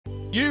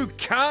You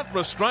can't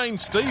restrain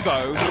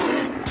Steve-O.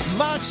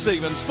 Mark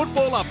Stevens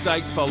Football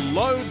Update for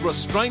Load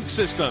Restraint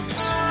Systems.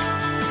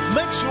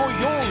 Make sure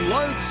you're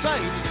load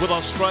safe with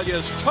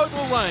Australia's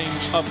total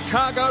range of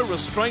cargo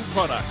restraint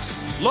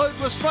products.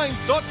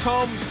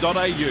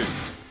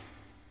 Loadrestraint.com.au.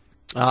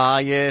 Ah,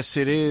 yes,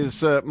 it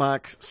is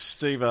Mark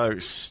Steve-O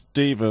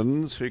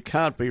Stevens, who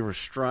can't be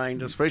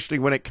restrained, especially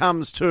when it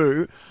comes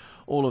to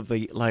all of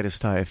the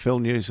latest AFL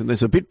news. And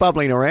there's a bit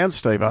bubbling around,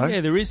 Steve-O.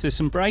 Yeah, there is. There's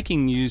some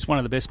breaking news. One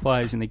of the best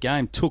players in the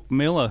game, Touk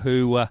Miller,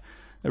 who a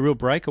real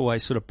breakaway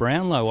sort of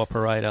Brownlow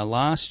operator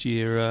last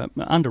year,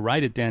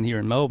 underrated down here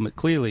in Melbourne, but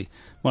clearly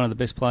one of the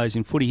best players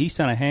in footy. He's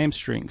done a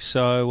hamstring,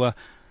 so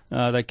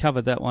they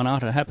covered that one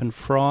out. It happened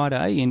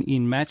Friday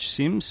in Match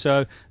Sims,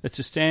 so it's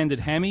a standard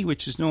hammy,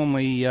 which is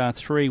normally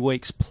 3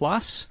 weeks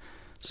plus.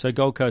 So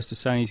Gold Coast is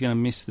saying he's going to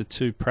miss the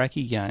 2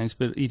 Pracky games,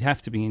 but he'd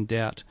have to be in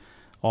doubt,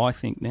 I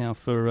think, now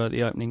for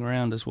the opening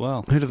round as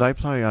well. Who do they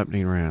play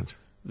opening round?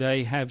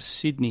 They have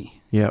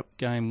Sydney,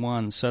 game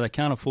 1, so they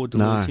can't afford to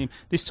lose him.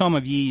 This time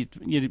of year,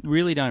 you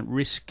really don't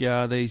risk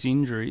these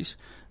injuries.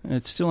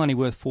 It's still only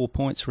worth 4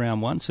 points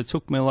round 1, so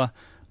Touk Miller,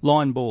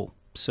 line ball.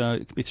 So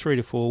it could be 3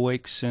 to 4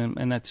 weeks,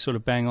 and that's sort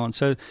of bang on.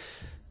 So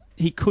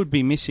he could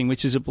be missing,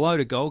 which is a blow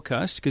to Gold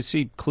Coast, because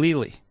he's a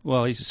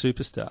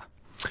superstar.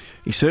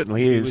 He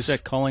certainly is. If he was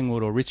at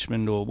Collingwood or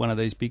Richmond or one of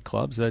these big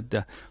clubs,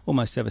 they'd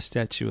almost have a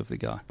statue of the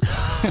guy.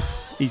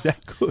 He's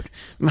that good.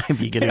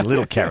 Maybe you're getting a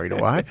little carried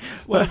away.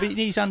 Well,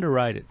 he's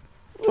underrated.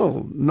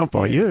 Well, not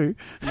by you.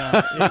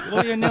 No.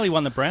 Well, he nearly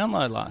won the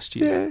Brownlow last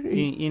year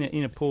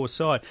in a poor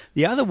side.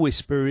 The other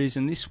whisper is,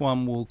 and this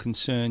one will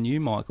concern you,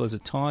 Michael, as a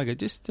Tiger,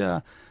 just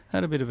had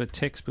a bit of a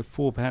text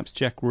before, perhaps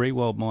Jack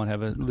Riewoldt might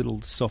have a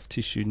little soft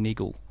tissue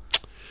niggle.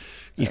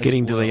 He's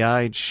getting to the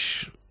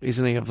age,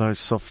 isn't he, of those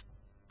soft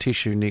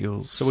tissue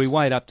niggles. So we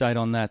wait update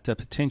on that,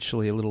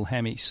 potentially a little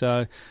hammy.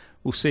 So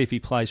we'll see if he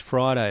plays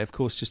Friday. Of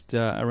course, just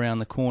around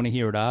the corner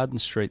here at Arden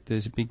Street,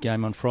 there's a big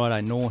game on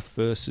Friday, North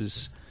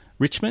versus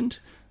Richmond,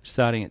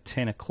 starting at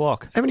 10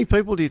 o'clock. How many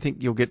people do you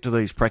think you'll get to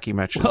these Pracky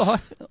matches? Well,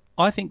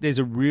 I think there's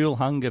a real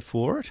hunger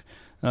for it.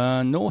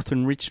 North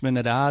and Richmond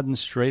at Arden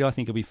Street, I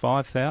think it'll be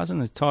 5,000.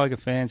 The Tiger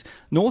fans,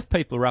 North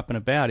people are up and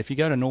about. If you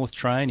go to North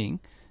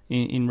training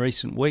in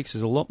recent weeks,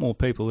 there's a lot more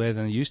people there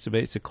than there used to be.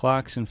 It's a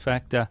Clarkson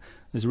factor.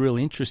 There's a real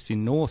interest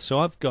in North, so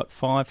I've got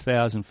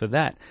 5,000 for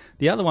that.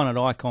 The other one at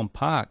Icon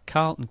Park,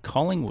 Carlton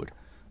Collingwood,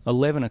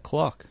 11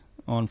 o'clock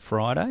on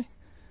Friday.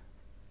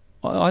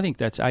 I think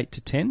that's 8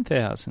 to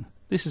 10,000.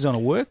 This is on a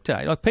work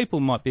day. Like,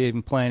 people might be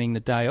even planning the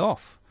day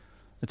off.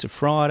 It's a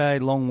Friday,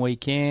 long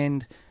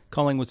weekend.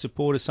 Collingwood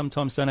supporters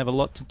sometimes don't have a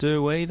lot to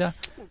do either.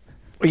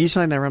 Are you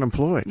saying they're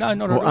unemployed? No,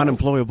 not at all. Or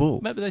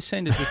unemployable? Maybe they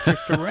seem to just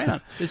drift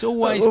around. There's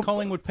always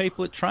Collingwood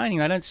people at training.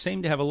 They don't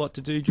seem to have a lot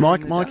to do during the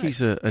day.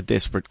 Mikey's a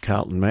desperate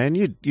Carlton man.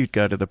 You'd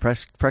go to the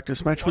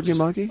practice match, wouldn't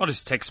you, Mikey? I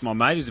just text my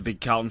mate who's a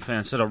big Carlton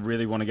fan, said I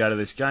really want to go to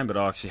this game, but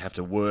I actually have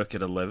to work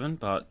at 11.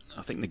 But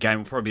I think the game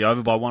will probably be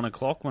over by 1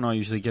 o'clock when I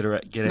usually get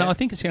out. No, I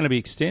think it's going to be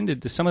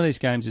extended. Some of these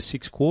games are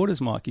 6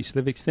 quarters, Mikey, so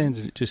they've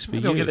extended it just for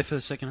Maybe you. I'll get there for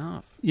the second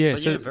half. Yeah,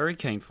 but very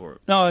keen for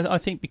it. No, I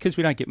think because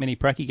we don't get many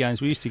Pracky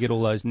games, we used to get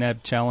all those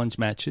NAB challenge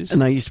matches.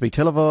 And they used to be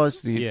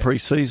televised,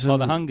 pre-season. Oh,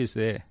 the hunger's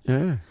there.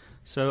 Yeah.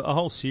 So a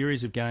whole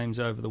series of games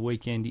over the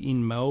weekend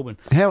in Melbourne.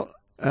 How,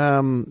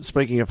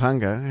 speaking of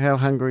hunger, how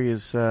hungry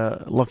is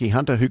Lockie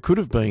Hunter, who could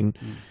have been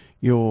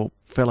your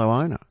fellow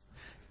owner?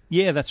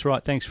 Yeah, that's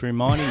right. Thanks for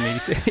reminding me.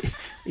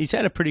 He's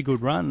had a pretty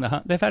good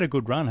run. They've had a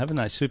good run, haven't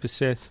they? Super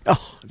Seth.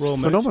 Oh, it's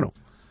phenomenal.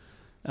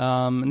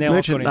 Now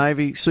Merchant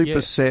Navy,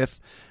 Super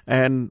Seth,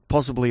 and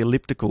possibly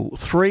Elliptical.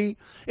 3.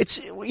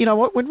 It's, you know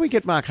what, when we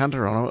get Mark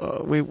Hunter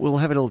on, we'll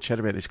have a little chat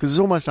about this, because it's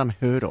almost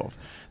unheard of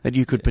that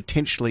you could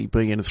potentially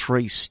be in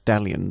 3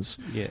 stallions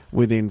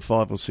within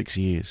 5 or 6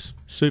 years.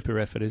 Super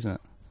effort, isn't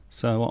it?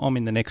 So I'm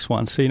in the next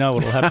one, so you know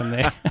what will happen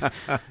there.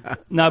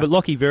 No, but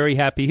Lockie very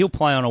happy. He'll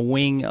play on a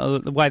wing.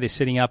 The way they're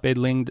setting up, Ed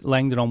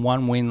Langdon on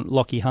one wing,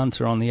 Lockie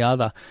Hunter on the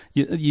other.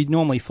 You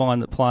normally find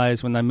that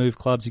players, when they move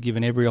clubs, are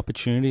given every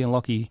opportunity, and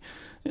Lockie,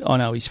 I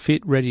know he's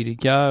fit, ready to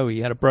go. He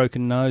had a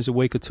broken nose a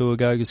week or two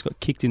ago. He just got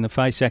kicked in the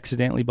face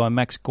accidentally by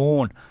Max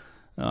Gawn,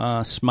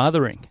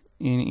 smothering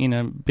in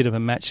a bit of a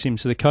match sim.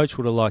 So the coach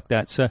would have liked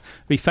that. So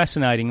it'd be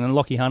fascinating. And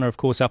Lockie Hunter, of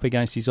course, up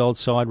against his old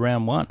side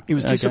round 1. It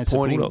was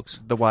disappointing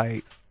the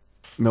way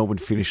Melbourne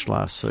finished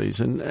last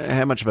season.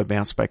 How much of a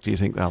bounce back do you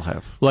think they'll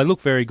have? Well, they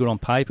look very good on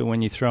paper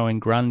when you throw in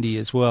Grundy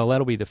as well.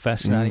 That'll be the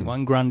fascinating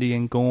one. Grundy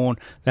and Gawn.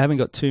 They haven't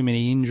got too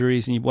many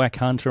injuries, and you whack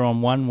Hunter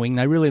on one wing.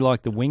 They really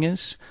like the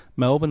wingers,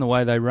 Melbourne, the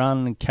way they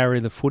run and carry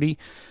the footy.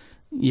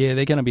 Yeah,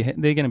 they're going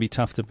to be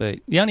tough to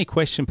beat. The only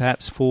question,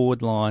 perhaps,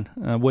 forward line.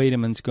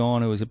 Wiedemann's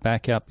gone, who was a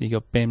backup. You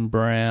got Ben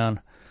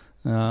Brown.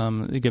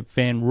 You got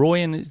Van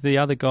Rooyen is the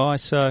other guy.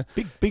 So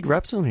big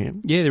raps on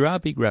him. Yeah, there are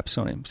big raps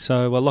on him.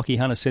 So Lockie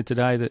Hunter said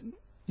today that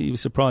he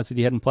was surprised that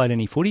he hadn't played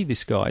any footy,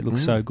 this guy. He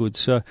looks so good.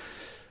 So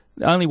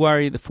the only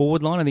worry at the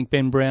forward line, I think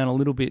Ben Brown a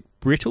little bit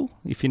brittle,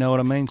 if you know what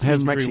I mean.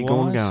 How's Maxi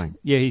Gawn going?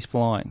 Yeah, he's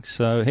flying.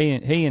 So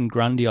he and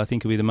Grundy, I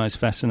think, will be the most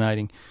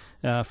fascinating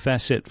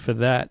facet for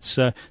that.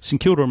 So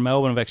St Kilda and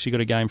Melbourne have actually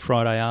got a game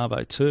Friday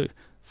Arvo too,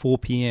 4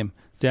 p.m.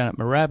 down at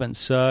Moorabbin.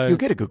 So you'll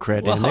get a good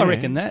crowd down there. I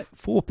reckon that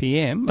 4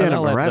 p.m. down at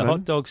they'll have Moorabbin. the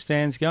hot dog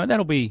stands going.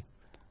 That'll be.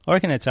 I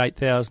reckon that's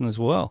 8,000 as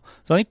well.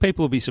 So I think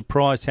people will be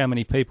surprised how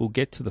many people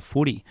get to the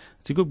footy.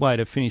 It's a good way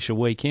to finish a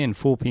weekend,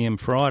 4 p.m.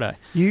 Friday.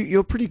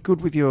 You're pretty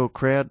good with your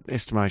crowd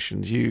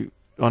estimations.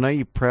 I know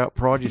you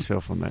pride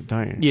yourself on that,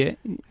 don't you?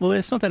 Yeah. Well,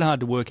 it's not that hard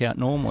to work out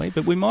normally,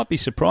 but we might be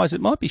surprised. It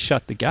might be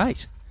shut the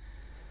gate.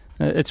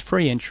 It's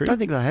free entry. I don't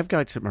think they have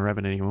gates at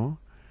Moorabbin anymore.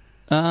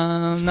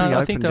 No,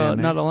 I think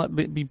they'll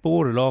be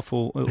boarded off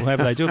or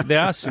however they do it.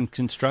 There are some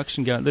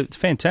construction going. It's a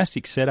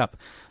fantastic setup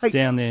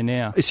down there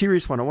now. A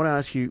serious one. I want to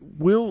ask you,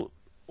 will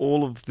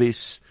all of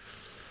this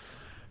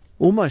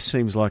almost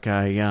seems like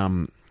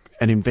an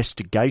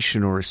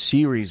investigation or a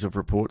series of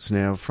reports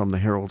now from the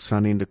Herald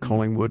Sun into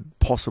Collingwood,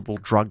 possible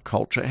drug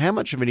culture. How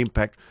much of an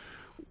impact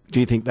do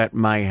you think that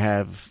may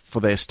have for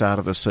their start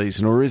of the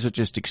season, or is it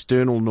just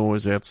external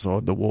noise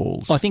outside the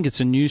walls? I think it's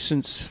a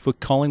nuisance for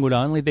Collingwood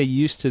only. They're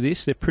used to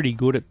this. They're pretty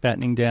good at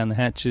battening down the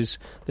hatches.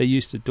 They're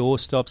used to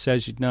doorstops.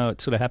 As you'd know, it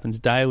sort of happens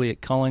daily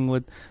at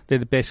Collingwood. They're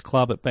the best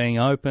club at being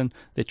open.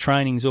 Their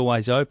training's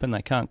always open.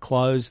 They can't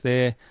close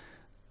there.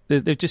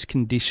 They're just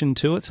conditioned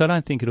to it, so I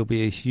don't think it'll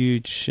be a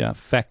huge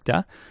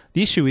factor.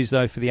 The issue is,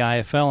 though, for the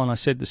AFL, and I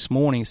said this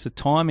morning, it's the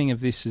timing of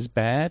this is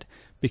bad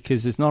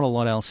because there's not a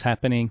lot else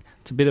happening.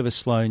 It's a bit of a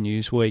slow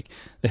news week.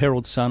 The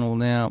Herald Sun will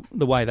now,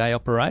 the way they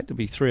operate, it'll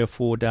be 3 or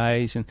 4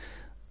 days, and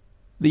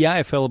the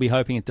AFL will be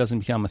hoping it doesn't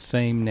become a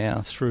theme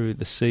now through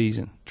the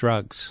season,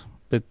 drugs.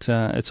 But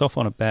it's off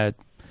on a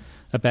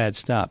bad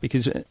start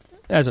because,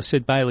 as I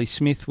said, Bailey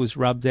Smith was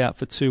rubbed out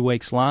for 2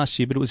 weeks last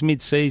year, but it was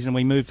mid-season and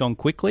we moved on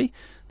quickly.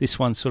 This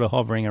one's sort of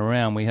hovering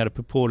around. We had a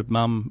purported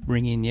mum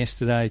ring in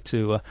yesterday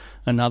to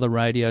another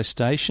radio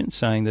station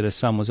saying that her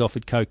son was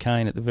offered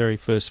cocaine at the very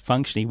first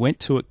function he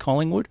went to at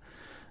Collingwood.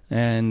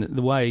 And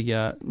the way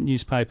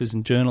newspapers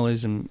and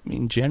journalism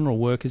in general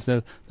work is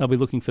they'll be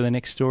looking for the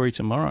next story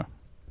tomorrow.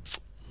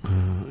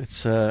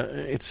 It's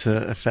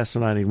a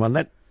fascinating one.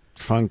 That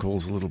phone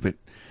call's a little bit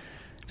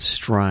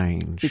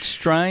strange. It's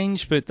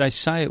strange, but they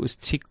say it was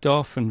ticked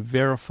off and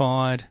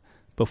verified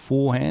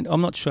beforehand.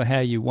 I'm not sure how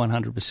you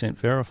 100%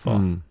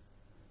 verify.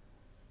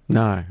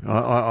 No.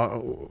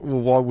 Well,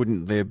 why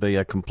wouldn't there be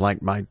a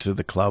complaint made to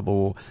the club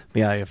or the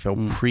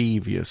AFL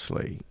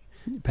previously?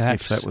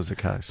 Perhaps, if that was the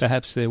case.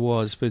 Perhaps there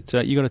was, but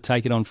you've got to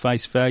take it on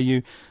face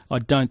value. I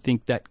don't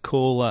think that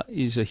caller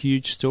is a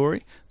huge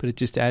story, but it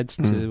just adds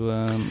to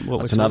what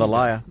That's we're another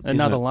talking layer. about.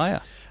 Another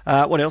layer.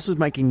 What else is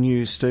making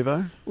news,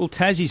 Steve-O? Well,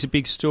 Tassie's a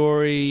big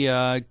story.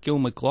 Gil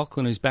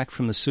McLachlan, who's back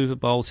from the Super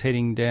Bowl's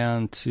heading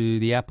down to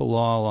the Apple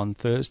Isle on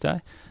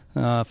Thursday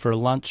for a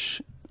lunch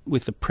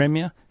with the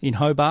Premier in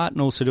Hobart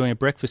and also doing a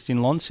breakfast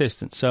in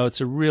Launceston. So it's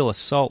a real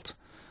assault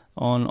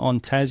on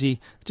Tassie,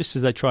 just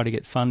as they try to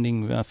get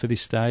funding for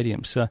this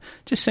stadium. So it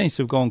just seems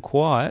to have gone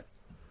quiet.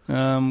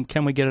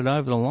 Can we get it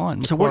over the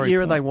line? So what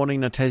year are they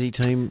wanting a Tassie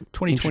team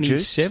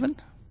 2027?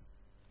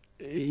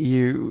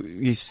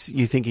 You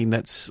thinking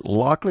that's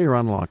likely or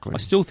unlikely? I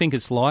still think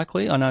it's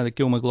likely. I know that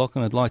Gil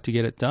McLachlan would like to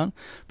get it done,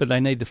 but they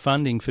need the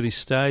funding for this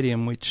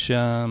stadium, which,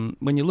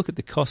 when you look at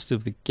the cost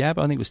of the Gabba,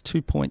 I think it was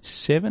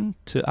 2.7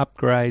 to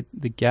upgrade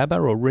the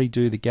Gabba or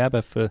redo the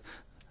Gabba for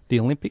the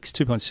Olympics,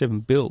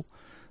 2.7 bill.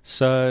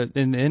 So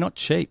then they're not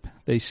cheap,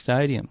 these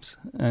stadiums,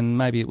 and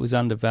maybe it was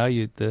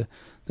undervalued, the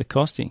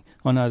costing.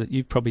 I know that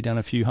you've probably done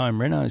a few home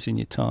renos in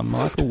your time,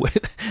 Michael, where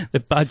the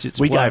budget's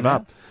we blown gave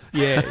up. out.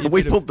 Yeah,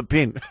 we pulled the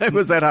pin. It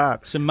was that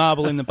hard. Some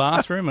marble in the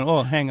bathroom,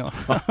 and hang on.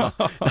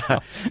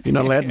 You're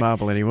not allowed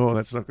marble anymore.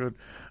 That's not good.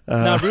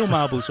 No, real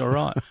marble's all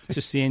right. It's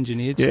just the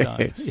engineered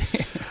stones.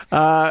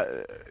 Have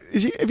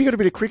you got a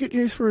bit of cricket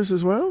news for us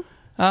as well?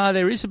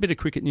 There is a bit of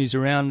cricket news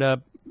around.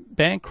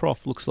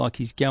 Bancroft looks like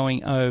he's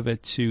going over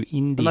to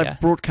India. And they've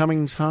brought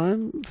Cummins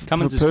home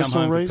Cummins for has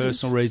come home reasons? for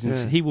personal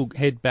reasons. Yeah. He will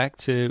head back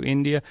to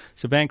India.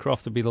 So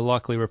Bancroft will be the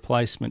likely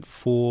replacement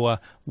for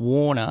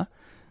Warner.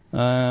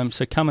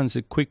 So Cummins,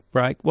 a quick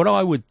break. What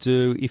I would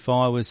do if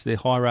I was the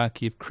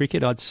hierarchy of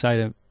cricket, I'd say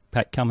to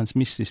Pat Cummins,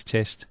 miss this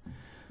test.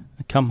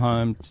 Come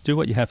home, do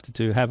what you have to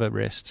do, have a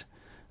rest.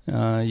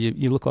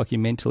 You look like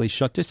you're mentally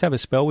shot. Just have a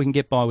spell. We can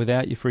get by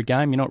without you for a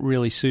game. You're not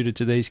really suited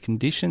to these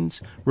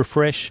conditions.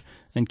 Refresh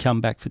and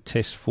come back for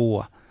Test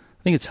 4. I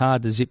think it's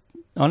hard to zip.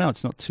 I know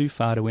it's not too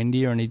far to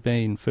India and he'd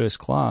be in first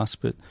class,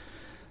 but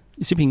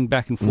zipping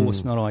back and forth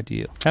is not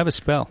ideal. Have a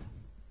spell.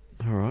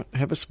 All right,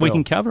 have a spell. We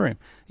can cover him.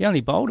 He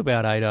only bowled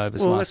about 8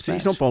 overs last match.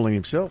 He's not bowling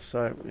himself,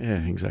 so yeah,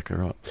 exactly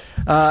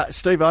right.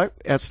 Steve-O,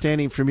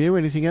 outstanding from you.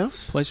 Anything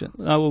else? Pleasure.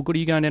 Well, good. Are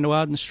you going down to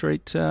Arden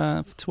Street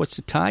to watch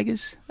the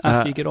Tigers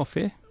after you get off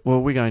here? Well,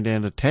 we're going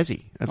down to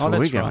Tassie. That's where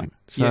we're going. Right.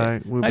 So yeah.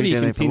 we'll Maybe be you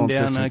down can there for pin down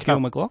Launceston Gil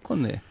Cup.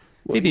 McLachlan there.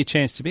 Give you a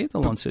chance to be at the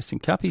Launceston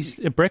Cup. He's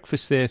at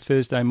breakfast there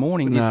Thursday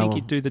morning. Do you think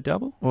he'd do the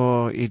double?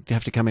 Or he'd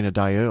have to come in a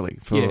day early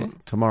for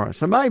tomorrow.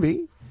 So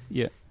maybe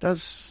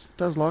does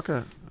like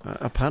a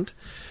a punt.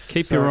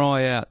 Keep your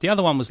eye out. The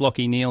other one was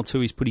Lachie Neale too.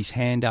 He's put his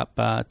hand up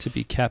to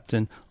be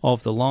captain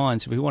of the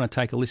Lions. If we want to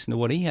take a listen to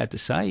what he had to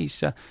say,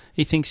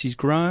 he thinks he's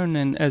grown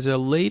and as a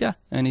leader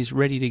and he's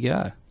ready to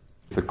go.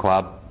 If the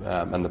club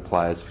and the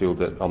players feel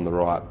that I'm the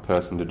right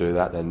person to do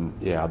that, then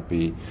yeah, I'd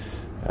be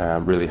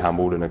really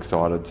humbled and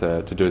excited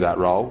to do that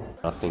role.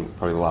 I think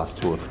probably the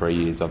last 2 or 3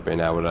 years I've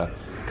been able to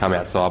come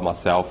outside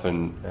myself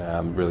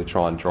and really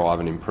try and drive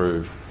and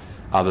improve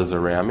others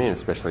around me, and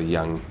especially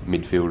young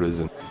midfielders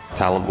and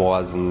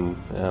talent-wise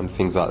and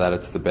things like that.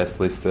 It's the best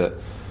list that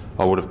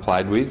I would have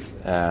played with,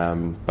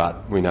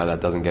 but we know that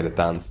doesn't get it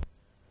done.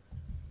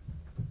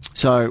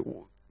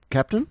 So,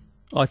 captain?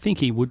 I think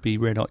he would be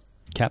red hot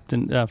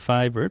captain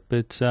favourite,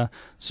 but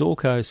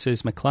Zorko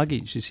says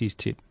McCluggage is his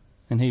tip,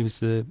 and he was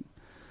the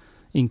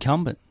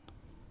incumbent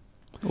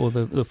or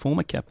the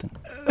former captain.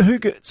 Who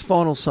gets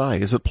final say?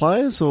 Is it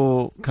players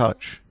or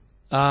coach?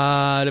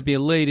 It'll be a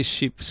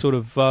leadership sort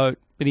of vote,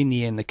 but in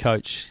the end the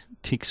coach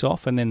ticks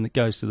off and then it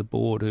goes to the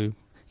board who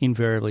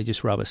invariably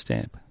just rubber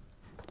stamp.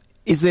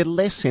 Is there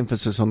less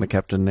emphasis on the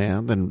captain now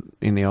than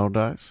in the old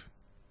days?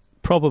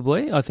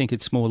 Probably. I think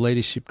it's more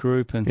leadership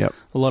group and a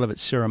lot of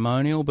it's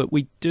ceremonial, but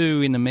we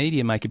do in the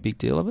media make a big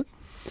deal of it,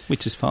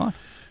 which is fine.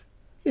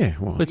 Yeah,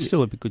 well, but it's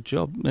still a good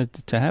job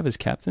to have as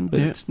captain, but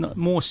it's not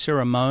more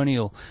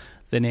ceremonial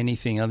than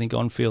anything. I think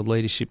on-field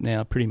leadership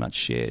now pretty much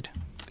shared.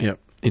 Yep.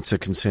 It's a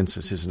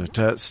consensus, isn't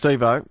it?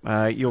 Steve-O,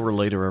 you're a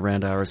leader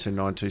around RSN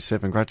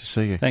 927. Great to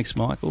see you. Thanks,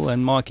 Michael.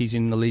 And Mikey's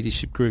in the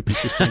leadership group.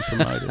 He's just been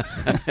promoted.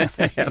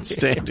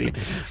 Outstanding.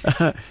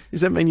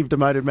 Does that mean you've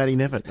demoted Matty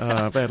Nevitt?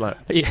 Bad luck.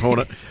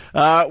 Hornet.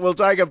 We'll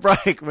take a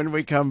break. When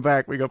we come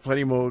back, we've got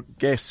plenty more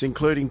guests,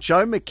 including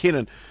Joe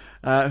McKinnon,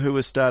 who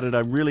has started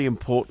a really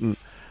important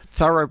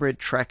thoroughbred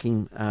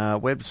tracking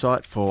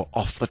website for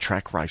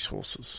off-the-track racehorses.